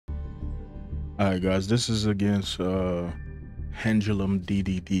Alright guys, this is against Pendulum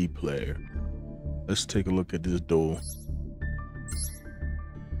DDD player. Let's take a look at this duel.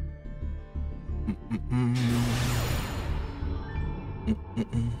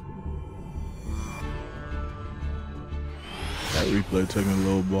 That replay taking a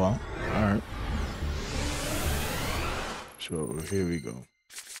little ball. Alright. So here we go.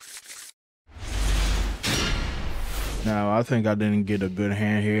 Now I think I didn't get a good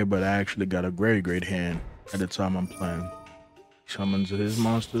hand here, but I actually got a great hand at the time I'm playing. Summons his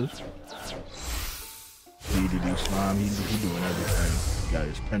monsters. DDD slime, he doing everything. He got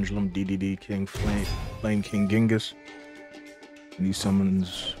his pendulum, DDD king, flame king Genghis. And he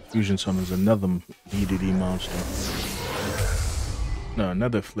summons, fusion summons another DDD monster. No,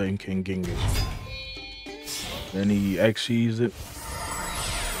 another flame king Genghis. Then he XCs it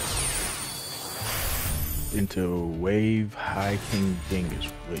into wave high king Genghis.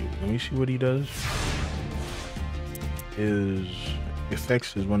 Wait, let me see what he does. His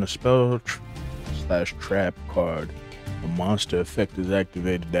effects is when a spell slash trap card, a monster effect is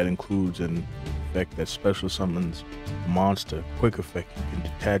activated that includes an effect that special summons a monster. Quick effect, you can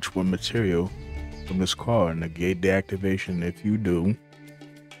detach one material from this card, negate the activation. If you do,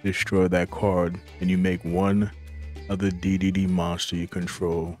 destroy that card and you make one other DDD monster you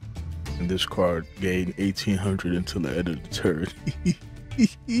control, and this card gain 1800 until the end of the turn.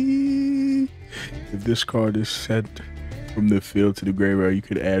 If this card is sent from the field to the graveyard, you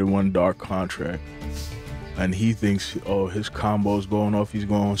could add one dark contract. And he thinks, oh, his combo's going off, he's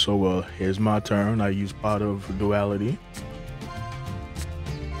going so well. Here's my turn. I use Pot of Duality.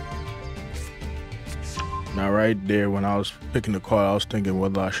 Now right there, when I was picking the card, I was thinking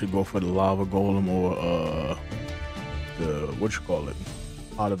whether I should go for the Lava Golem or the, what you call it,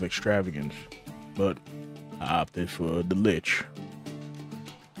 Pot of Extravagance. But I opted for the Lich.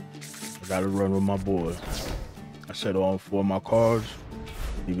 I gotta run with my boy. I set on 4 of my cards,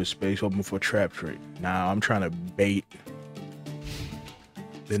 leave a space open for trap trick. Now I'm trying to bait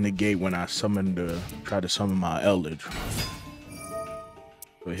the negate when I try to summon my eldlich.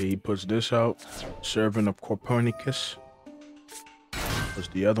 But he puts this out, Servant of Copernicus. Puts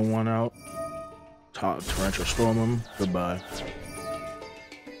the other one out, Torrential Storm him, goodbye.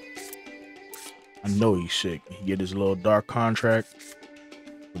 I know he's sick. He get his little dark contract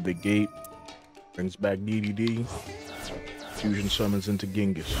with the gate, brings back DDD, fusion summons into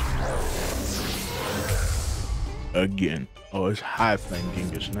Genghis. Again. Oh, it's high flame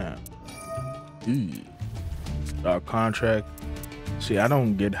Genghis now. Ew. Dark contract. See, I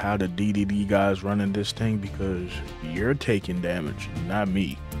don't get how the DDD guys running this thing because you're taking damage, not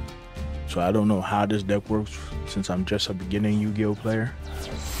me. So I don't know how this deck works since I'm just a beginning Yu-Gi-Oh player.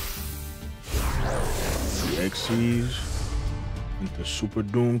 The XCs into Super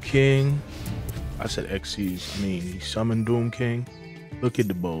Doom King. I said XCs, I mean, he summoned Doom King. Look at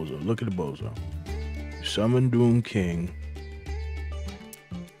the bozo, look at the bozo. You summon Doom King.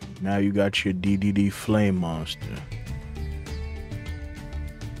 Now you got your DDD Flame Monster.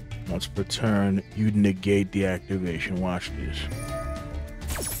 Once per turn, you negate the activation. Watch this.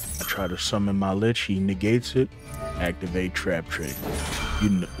 I try to summon my Lich, he negates it. Activate Trap Trick. You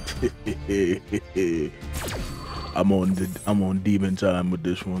know. I'm on demon time with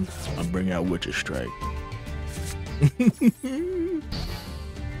this one. I'm bringing out Witcher Strike.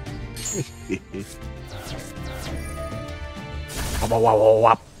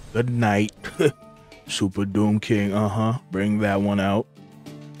 Good night. Super Doom King, bring that one out.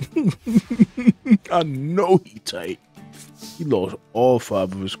 I know he tight. He lost all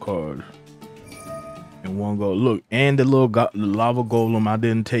 5 of his cards in one go. Look, and the little lava golem I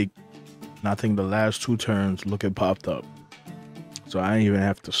didn't take. And I think the last 2 turns, look, it popped up. So I didn't even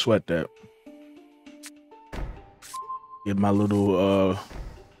have to sweat that. Get my little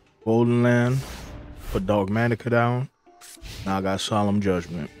golden land, put Dogmatica down. Now I got Solemn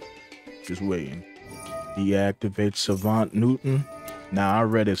Judgment. Just waiting. Deactivate Savant Newton. Now I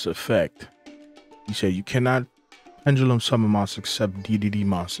read its effect. He said you cannot pendulum summon monsters except DDD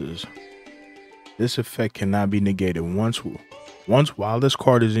monsters. This effect cannot be negated. Once while this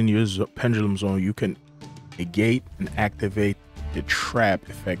card is in your pendulum zone, you can negate and activate the trap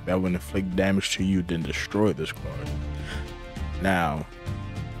effect that will inflict damage to you, then destroy this card. Now,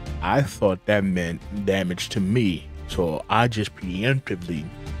 I thought that meant damage to me, so I just preemptively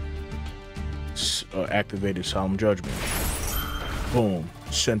activated Solemn Judgment. Boom,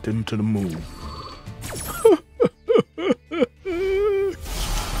 sent him to the moon.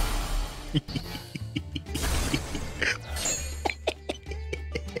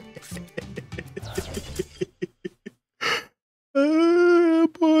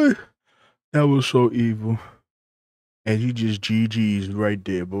 Boy, That was so evil. And you just GG's right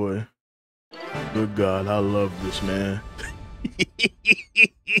there, boy. Good God, I love this, man.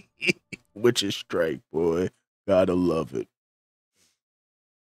 Witch's strike, boy. Gotta love it.